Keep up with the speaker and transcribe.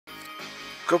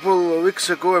Couple of weeks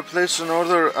ago, I placed an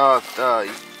order at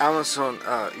Amazon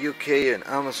UK and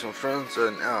Amazon France,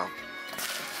 and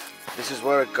this is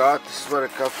what I got. This is what I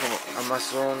got from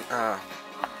Amazon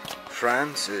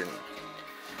France, and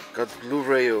got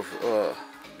Blu-ray of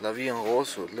La Vie en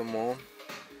Rose with Le Monde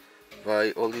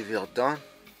by Olivier Dahan.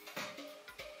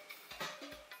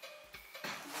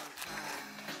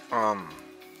 I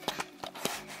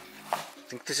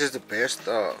think this is the best.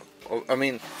 I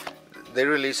mean, they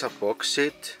release a box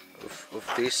set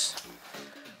of this,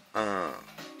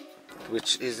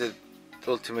 which is the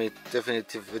ultimate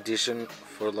definitive edition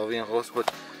for La Vie en Rose,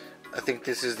 but I think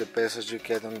this is the best as you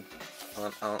get on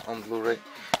Blu-ray,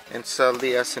 and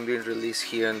sadly hasn't been released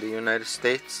here in the United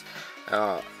States.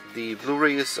 The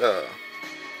Blu-ray is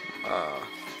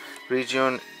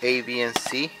region A, B, and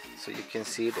C, so you can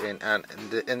see it,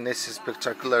 and this is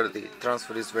spectacular. The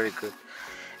transfer is very good,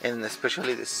 and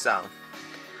especially the sound.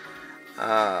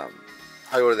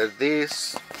 I ordered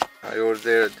this. I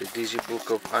ordered the digibook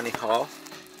of Annie Hall.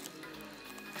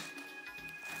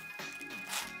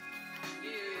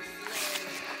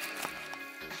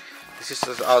 This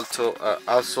is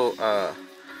also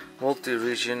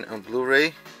multi-region on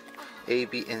Blu-ray, A,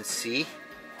 B, and C,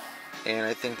 and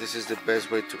I think this is the best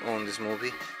way to own this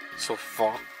movie so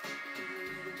far.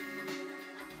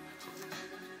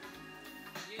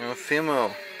 Un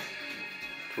film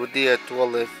tout dire tout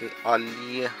le fait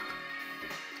allier.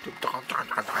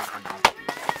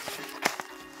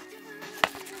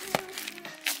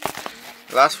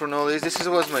 Last for no least, this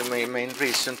was my main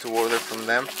reason to order from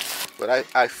them, but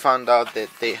I found out that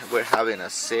they were having a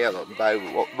sale,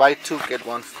 buy two get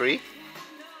one free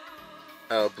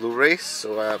Blu-rays.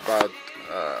 So I bought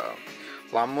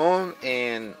La Mom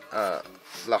and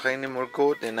La Reine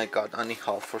Margot, and I got Annie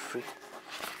Hall for free,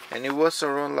 and it was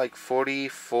around like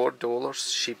 $44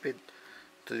 shipped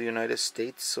to the United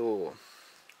States, so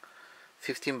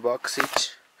 $15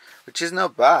 each, which is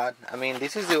not bad. I mean,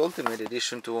 this is the ultimate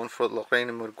edition to own for La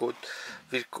Reine Margot,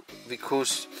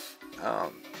 because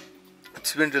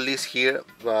it's been released here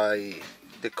by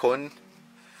the Cohen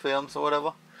Films or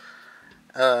whatever,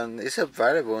 and it's a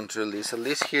very well release. At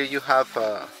least here you have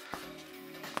a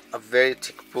very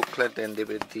thick booklet and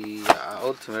the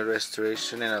ultimate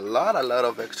restoration and a lot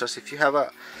of extras. If you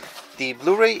have the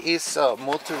Blu-ray is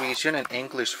multi-region and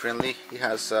English friendly. It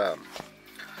has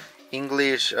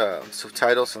English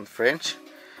subtitles in French,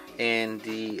 and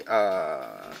the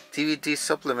DVD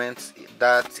supplements,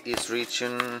 that is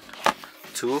region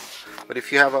 2. But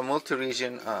if you have a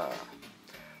multi-region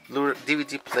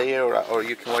DVD player, or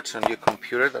you can watch on your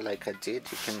computer like I did,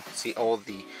 you can see all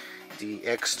the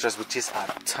extras, which is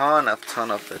a ton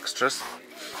of extras.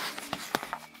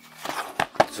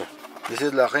 So this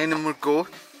is La Reine Margot.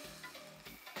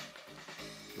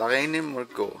 La Reine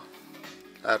Margot.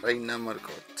 La Reina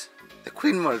Margot. The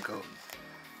Queen Margot.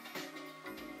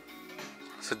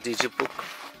 It's a digibook.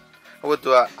 I will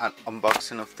do an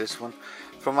unboxing of this one.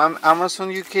 From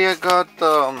Amazon UK, I got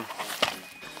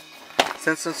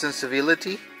Sense and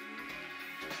Sensibility.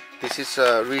 This is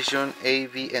region A,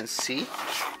 B, and C.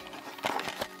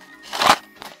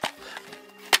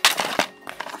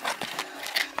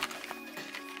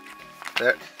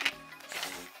 There.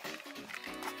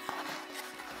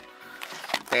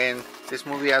 And this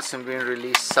movie hasn't been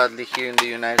released sadly here in the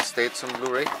United States on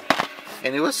Blu-ray,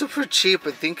 and it was super cheap.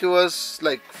 I think it was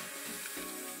like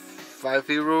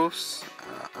 €5.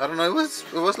 I don't know.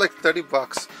 It was like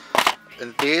 $30.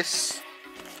 And this,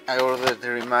 I ordered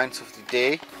The Remains of the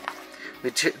Day,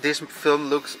 which this film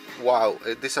looks wow.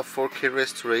 This is a 4K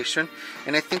restoration,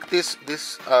 and I think this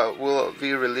will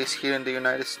be released here in the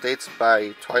United States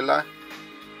by Twilight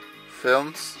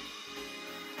Films.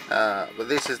 But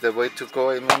this is the way to go.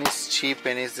 I mean, it's cheap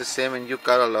and it's the same, and you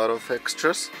got a lot of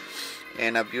extras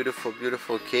and a beautiful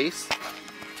case,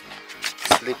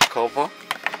 slip cover,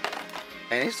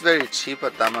 and it's very cheap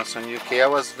at Amazon UK. I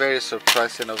was very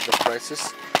surprised of the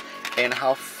prices and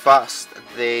how fast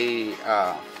they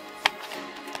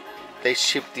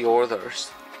ship the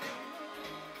orders.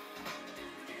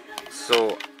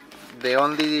 So the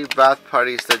only bad part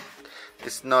is that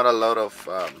it's not a lot of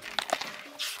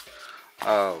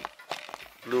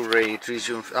Blu-ray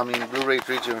region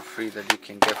free that you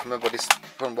can get from it, but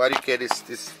from what you get is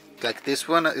this, like this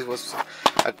one. It was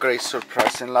a great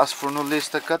surprise. And last for no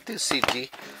least, I got this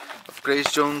CD of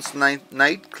Grace Jones'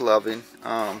 Night Clubbing.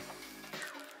 I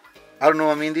don't know,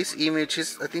 I mean, this image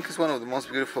is, I think, is one of the most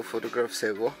beautiful photographs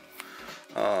ever.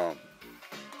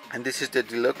 And this is the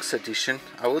deluxe edition.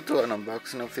 I will do an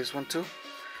unboxing of this one too.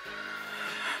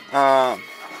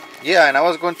 Yeah, and I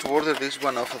was going to order this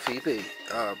one off of eBay,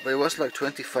 but it was like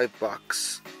 25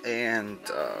 bucks. And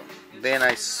then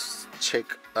I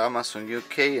checked Amazon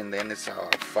UK, and then it's how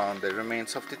I found the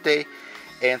remains of the day.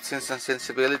 And Sense and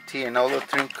Sensibility and all the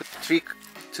three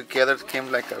together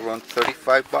came like around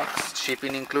 35 bucks,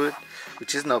 shipping included,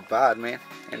 which is not bad, man.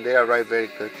 And they arrived very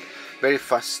good, very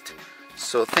fast.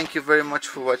 So thank you very much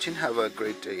for watching. Have a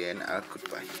great day, and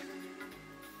goodbye.